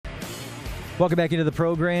Welcome back into the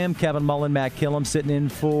program. Kevin Mullan, Matt Killam sitting in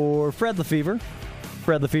for Fred Lefevre.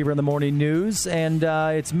 Fred Lefevre in the morning news. And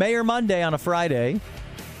it's Mayor Monday on a Friday.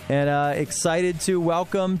 And excited to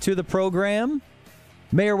welcome to the program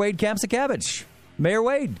Mayor Wade Kapszukiewicz. Mayor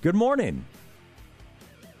Wade, good morning.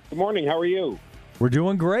 Good morning. How are you? We're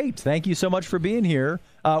doing great. Thank you so much for being here.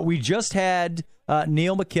 We just had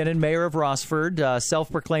Neil McKinnon, mayor of Rossford,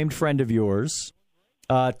 self-proclaimed friend of yours,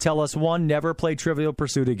 tell us, one, never play Trivial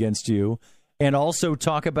Pursuit against you, and also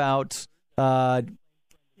talk about, I'm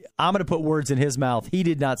going to put words in his mouth. He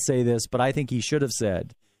did not say this, but I think he should have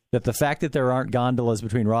said that the fact that there aren't gondolas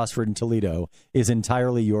between Rossford and Toledo is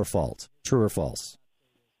entirely your fault. True or false?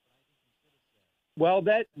 Well,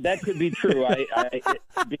 that could be true.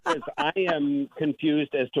 Because I am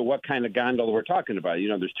confused as to what kind of gondola we're talking about. You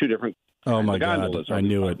know, there's two different kinds of gondolas. I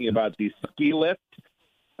knew it. Are we talking about the ski lift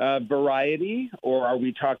variety, or are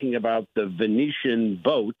we talking about the Venetian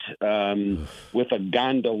boat with a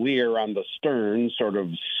gondolier on the stern, sort of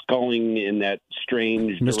sculling in that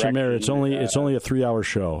strange Mr. direction? Mayor, it's only a 3-hour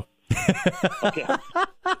show. Okay.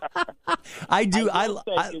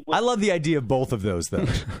 I love the idea of both of those, though.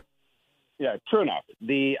 Yeah, true enough.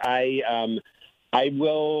 I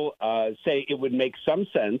will say it would make some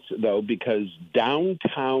sense, though, because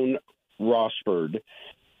downtown Rossford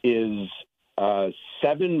is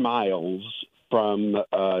 7 miles from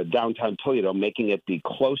downtown Toledo, making it the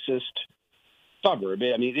closest suburb.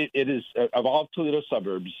 I mean, it is, of all Toledo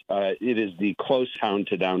suburbs, it is the close town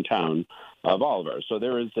to downtown of all of ours. So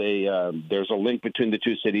there's a link between the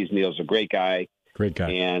two cities. Neil's a great guy. Great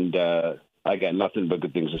guy. And I got nothing but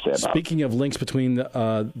good things to say about it. Speaking of links between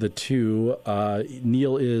the two,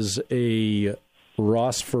 Neil is a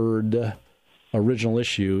Rossford original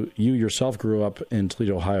issue. You yourself grew up in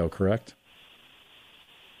Toledo, Ohio, correct?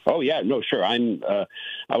 Oh yeah, no, sure. I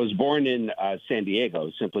was born in San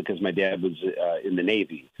Diego simply because my dad was in the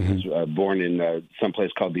Navy. Mm-hmm. I was born in some place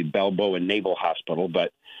called the Balboa Naval Hospital.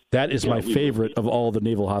 But that is my favorite of all the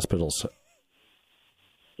naval hospitals.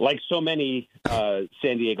 Like so many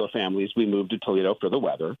San Diego families, we moved to Toledo for the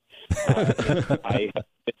weather. But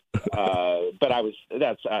I was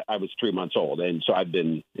 3 months old, and so I've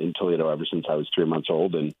been in Toledo ever since I was 3 months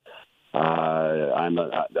old, and I'm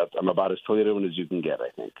about as Toledoan as you can get, I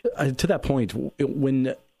think. To that point,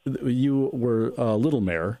 when you were little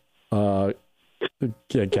mayor,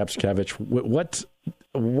 Kapszukiewicz,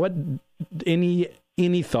 what any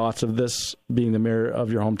thoughts of this being the mayor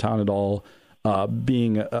of your hometown at all?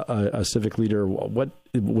 Being a civic leader, what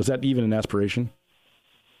was that even an aspiration?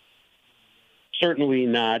 Certainly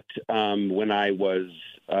not when I was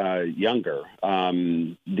younger.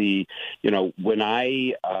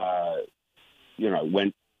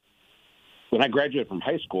 When I graduated from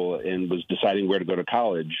high school and was deciding where to go to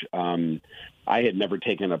college, I had never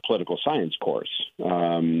taken a political science course.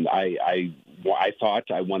 I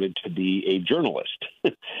thought I wanted to be a journalist.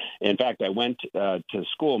 In fact, I went to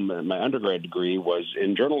school. My undergrad degree was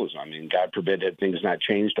in journalism. I mean, God forbid, had things not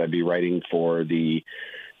changed, I'd be writing for the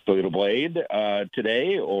Toledo Blade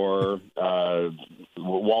today, or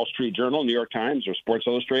Wall Street Journal, New York Times, or Sports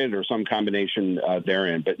Illustrated, or some combination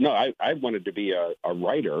therein. But no, I wanted to be a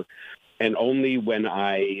writer. And only when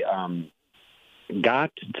I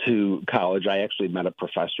got to college, I actually met a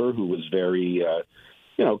professor who was very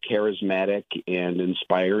charismatic and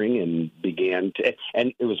inspiring, and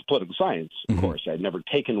and it was political science, of course. I'd never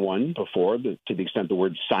taken one before, to the extent the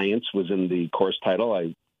word science was in the course title.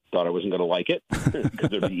 I thought I wasn't going to like it because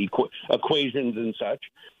there'd be equations and such.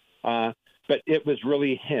 But it was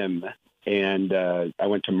really him. And I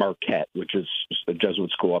went to Marquette, which is a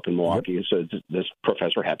Jesuit school up in Milwaukee. Yep. So this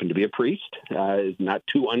professor happened to be a priest. Not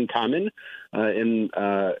too uncommon at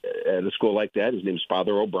a school like that. His name's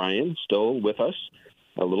Father O'Brien, still with us.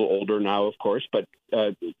 A little older now, of course, but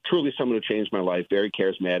truly someone who changed my life, very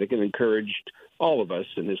charismatic, and encouraged all of us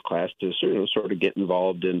in his class to sort of get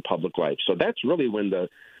involved in public life. So that's really when the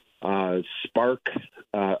spark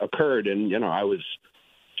occurred. And, I was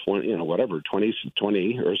 20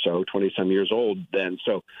 or so, 20-some years old then.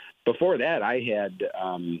 So before that, I had,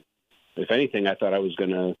 if anything, I thought I was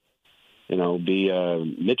going to, be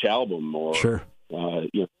Mitch Albom or, sure.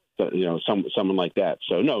 Someone like that.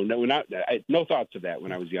 So no thoughts of that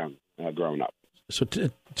when I was young, growing up. So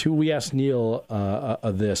we asked Neil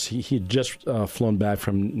this. He had just flown back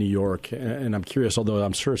from New York, and I'm curious, although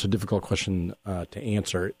I'm sure it's a difficult question to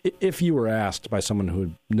answer. If you were asked by someone who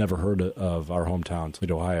had never heard of our hometown,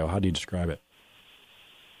 Toledo, Ohio, how do you describe it?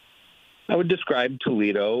 I would describe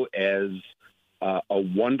Toledo as a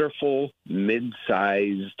wonderful,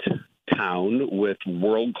 mid-sized town with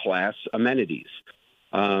world-class amenities.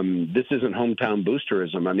 This isn't hometown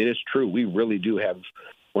boosterism. I mean, it's true. We really do have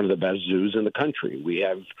one of the best zoos in the country. We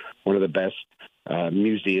have one of the best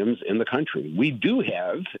museums in the country. We do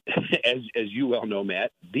have, as you well know,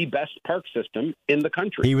 Matt, the best park system in the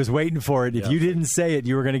country. He was waiting for it. If you didn't say it,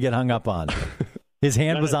 you were going to get hung up on. His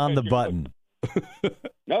hand was on the button.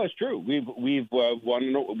 No, it's true. We've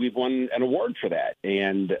won an award for that,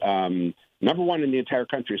 and number one in the entire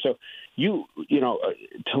country. So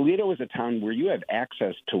Toledo is a town where you have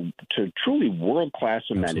access to truly world-class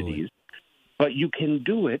amenities. Absolutely. But you can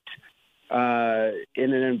do it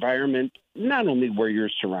in an environment not only where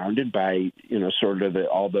you're surrounded by, sort of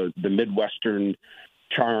all the Midwestern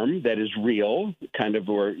charm that is real, kind of,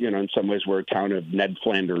 or, in some ways we're a town of Ned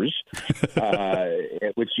Flanders,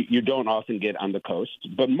 which you don't often get on the coast.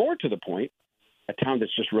 But more to the point, a town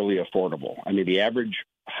that's just really affordable. I mean, the average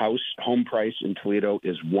home price in Toledo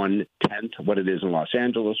is 1/10 what it is in Los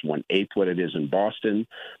Angeles, 1/8 what it is in Boston,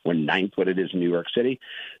 1/9 what it is in New York City.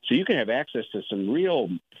 So you can have access to some real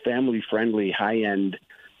family-friendly, high-end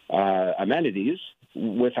amenities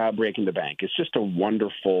without breaking the bank. It's just a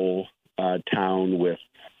wonderful town with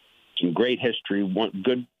some great history,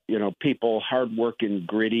 good, people, hardworking,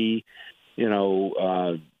 gritty,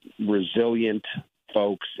 resilient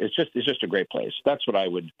folks. It's just a great place. That's what I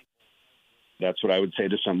would say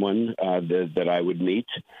to someone that I would meet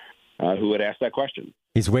who would ask that question.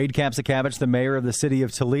 He's Wade Kapszukiewicz, the mayor of the city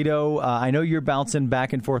of Toledo. I know you're bouncing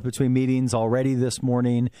back and forth between meetings already this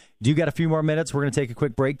morning. Do you got a few more minutes? We're going to take a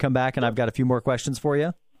quick break, come back, and I've got a few more questions for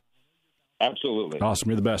you. Absolutely. Awesome.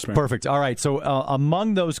 You're the best, man. Perfect. All right. So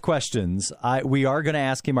among those questions, we are going to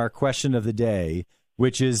ask him our question of the day,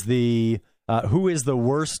 which is who is the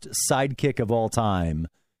worst sidekick of all time?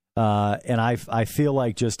 And I feel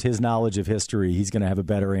like just his knowledge of history, he's going to have a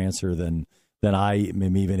better answer than I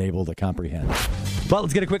am even able to comprehend. But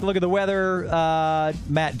let's get a quick look at the weather.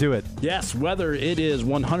 Matt, do it. Yes, weather. It is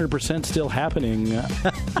 100% still happening.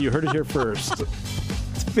 You heard it here first.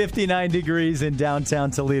 It's 59 degrees in downtown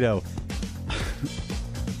Toledo.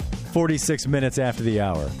 46 minutes after the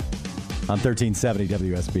hour on 1370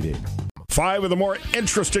 WSBD. 5 of the more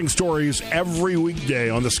interesting stories every weekday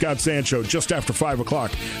on the Scott Sand Show just after 5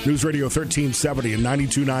 o'clock. News Radio 1370 and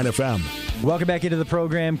 92.9 FM. Welcome back into the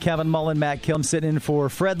program. Kevin Mullan, Matt Killam sitting in for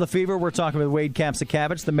Fred Lefevre. We're talking with Wade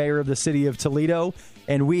Kapszukiewicz, the mayor of the city of Toledo.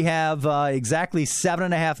 And we have exactly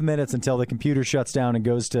 7.5 minutes until the computer shuts down and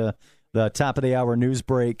goes to the top of the hour news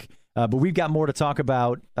break. But we've got more to talk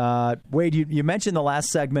about. Wade, you mentioned the last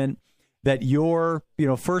segment that your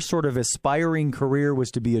first sort of aspiring career was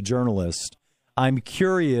to be a journalist. I'm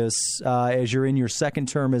curious, as you're in your second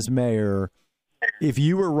term as mayor, if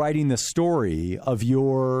you were writing the story of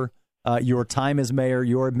your time as mayor,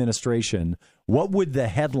 your administration, what would the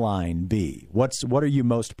headline be? What are you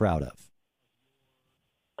most proud of?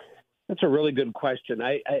 That's a really good question.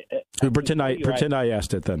 Pretend I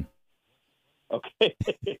asked it then. Okay.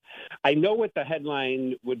 I know what the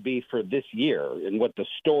headline would be for this year and what the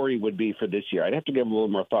story would be for this year. I'd have to give a little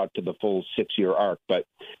more thought to the full 6-year arc. But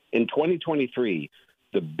in 2023,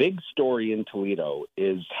 the big story in Toledo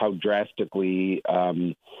is how drastically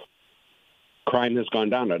crime has gone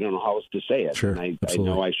down. I don't know how else to say it. Sure, and I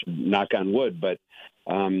know I should knock on wood, but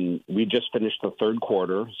we just finished the third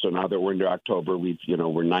quarter. So now that we're into October,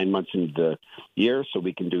 we're 9 months into the year, so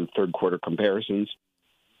we can do third quarter comparisons.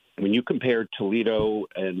 When you compare Toledo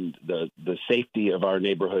and the safety of our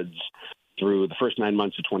neighborhoods through the first 9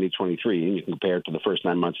 months of 2023, and you can compare it to the first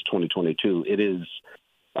 9 months of 2022, it is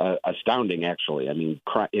astounding, actually. I mean,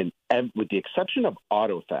 with the exception of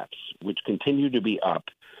auto thefts, which continue to be up,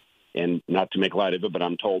 and not to make light of it, but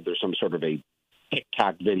I'm told there's some sort of a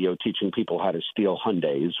TikTok video teaching people how to steal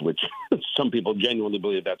Hyundais, which some people genuinely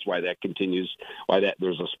believe that's why that continues,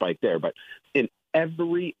 there's a spike there. But in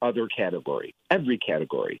every other category,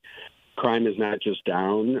 crime is not just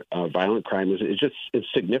down. Violent crime it's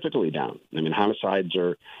significantly down. I mean, homicides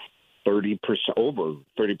are 30%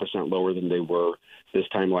 lower than they were this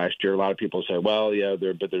time last year. A lot of people say, well, yeah,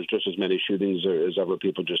 but there's just as many shootings as ever.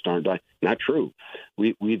 People just aren't dying. Not true.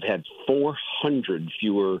 We've had 400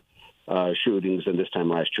 fewer shootings than this time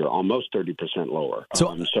last year, almost 30% lower. So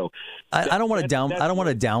I don't want to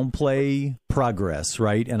downplay progress,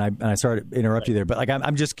 right? And I started to interrupt you there, but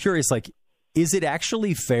I'm just curious, is it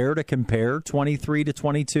actually fair to compare 23 to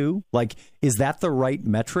 22? Is that the right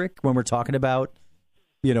metric when we're talking about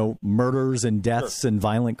murders and deaths and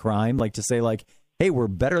violent crime? To say hey, we're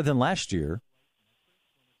better than last year.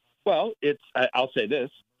 Well, I'll say this.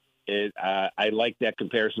 I like that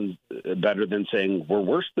comparison better than saying we're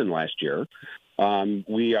worse than last year.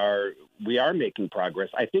 We are making progress.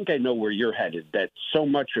 I think I know where you're headed, that so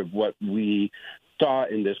much of what we saw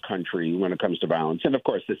in this country when it comes to violence, and of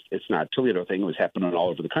course it's not a Toledo thing, it was happening all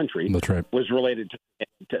over the country. That's right. Was related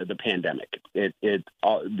to the pandemic.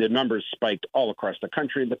 The numbers spiked all across the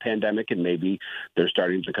country in the pandemic, and maybe they're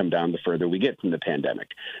starting to come down the further we get from the pandemic.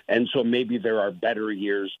 And so maybe there are better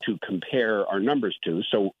years to compare our numbers to.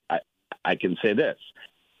 So I can say this.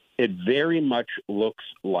 It very much looks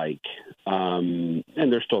like, and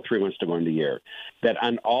there's still 3 months to go in the year, that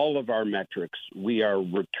on all of our metrics, we are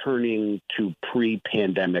returning to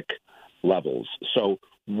pre-pandemic levels. So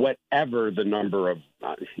whatever the number of,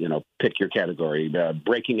 pick your category,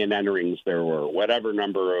 breaking and enterings there were, whatever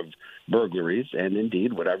number of burglaries, and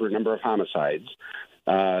indeed whatever number of homicides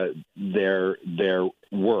there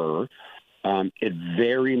were, it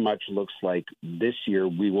very much looks like this year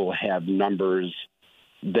we will have numbers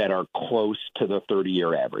that are close to the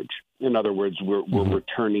 30-year average. In other words, we're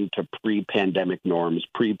returning to pre-pandemic norms,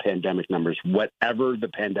 pre-pandemic numbers, whatever the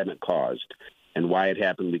pandemic caused and why it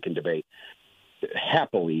happened, we can debate.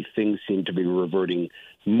 Happily, things seem to be reverting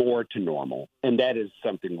more to normal, and that is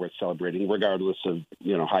something worth celebrating, regardless of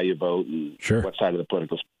how you vote and what side of the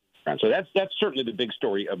political spectrum. So that's certainly the big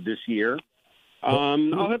story of this year.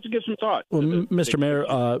 I'll have to give some thought. Well, Mr.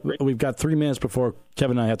 Mayor, we've got 3 minutes before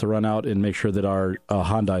Kevin and I have to run out and make sure that our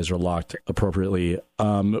Hondas are locked appropriately.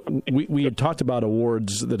 We had talked about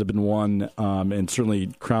awards that have been won, and certainly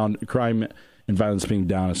crime and violence being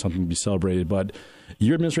down is something to be celebrated. But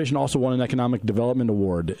your administration also won an economic development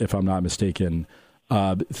award, if I'm not mistaken.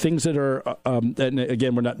 Things that are, and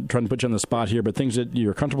again, we're not trying to put you on the spot here, but things that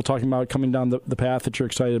you're comfortable talking about coming down the path that you're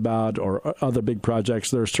excited about, or other big projects.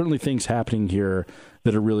 There are certainly things happening here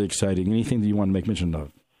that are really exciting. Anything that you want to make mention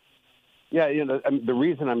of? Yeah, the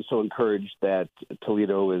reason I'm so encouraged that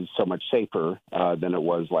Toledo is so much safer than it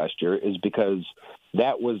was last year is because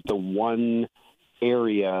that was the one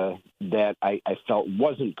area that I felt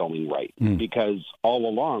wasn't going right, because all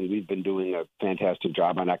along we've been doing a fantastic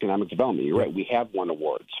job on economic development. You're right. We have won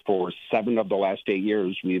awards for 7 of the last 8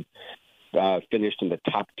 years. We've finished in the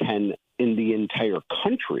top 10 in the entire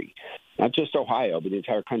country, not just Ohio, but the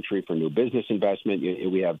entire country for new business investment.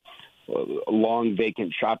 We have long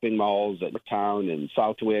vacant shopping malls at town and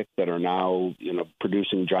Southwick that are now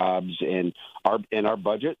producing jobs, and our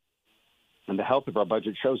budget. And the health of our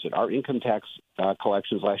budget shows it. Our income tax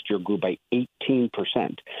collections last year grew by 18%.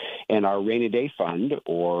 And our rainy day fund,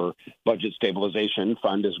 or budget stabilization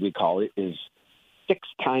fund, as we call it, is 6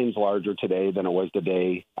 times larger today than it was the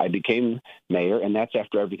day I became mayor. And that's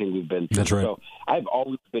after everything we've been through. That's right. So I've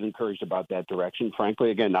always been encouraged about that direction. Frankly,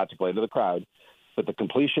 again, not to play to the crowd, but the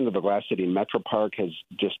completion of the Glass City Metro Park has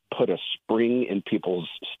just put a spring in people's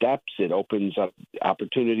steps. It opens up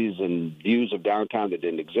opportunities and views of downtown that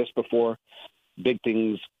didn't exist before. Big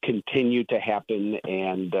things continue to happen,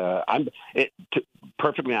 and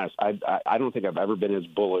perfectly honest, I don't think I've ever been as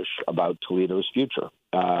bullish about Toledo's future,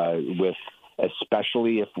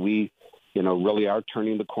 especially if we really are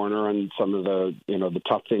turning the corner on some of the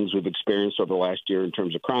tough things we've experienced over the last year in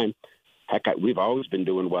terms of crime. Heck, we've always been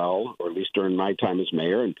doing well, or at least during my time as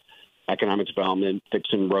mayor, and economic development,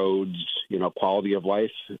 fixing roads, quality of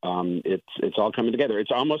life. It's all coming together.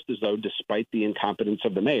 It's almost as though, despite the incompetence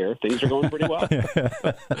of the mayor, things are going pretty well.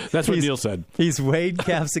 That's what Neil said. He's Wade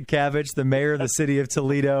Kapszukiewicz, the mayor of the city of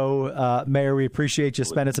Toledo. Mayor, we appreciate you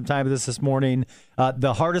spending some time with us this morning.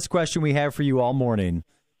 The hardest question we have for you all morning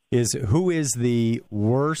is, who is the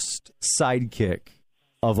worst sidekick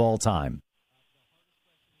of all time?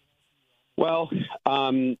 Well,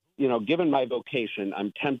 given my vocation,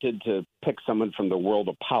 I'm tempted to pick someone from the world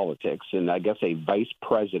of politics, and I guess a vice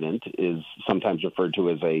president is sometimes referred to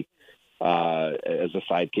as a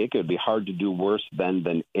sidekick. It would be hard to do worse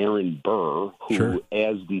than Aaron Burr, who,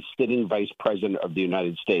 as the sitting vice president of the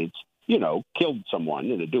United States, killed someone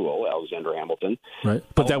in a duel, Alexander Hamilton. Right,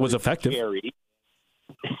 but that was effective.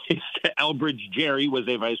 Elbridge Gerry was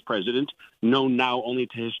a vice president, known now only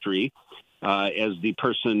to history as the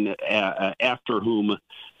person after whom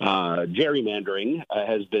gerrymandering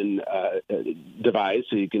has been devised,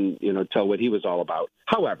 so you can tell what he was all about.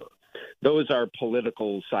 However, those are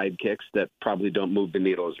political sidekicks that probably don't move the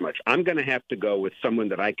needle as much. I'm going to have to go with someone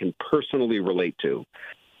that I can personally relate to.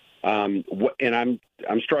 And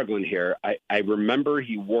I'm struggling here. I remember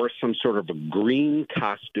he wore some sort of a green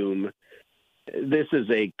costume. This is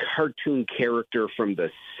a cartoon character from the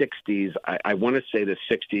 60s. I want to say the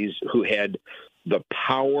 60s, who had the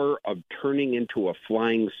power of turning into a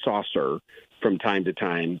flying saucer from time to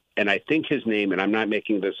time. And I think his name, and I'm not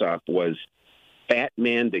making this up, was Fat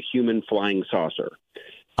Man the Human Flying Saucer.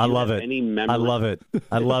 I love it. I love it.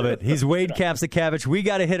 I love it. He's Wade Kapszukiewicz. We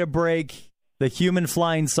got to hit a break. The human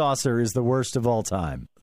flying saucer is the worst of all time.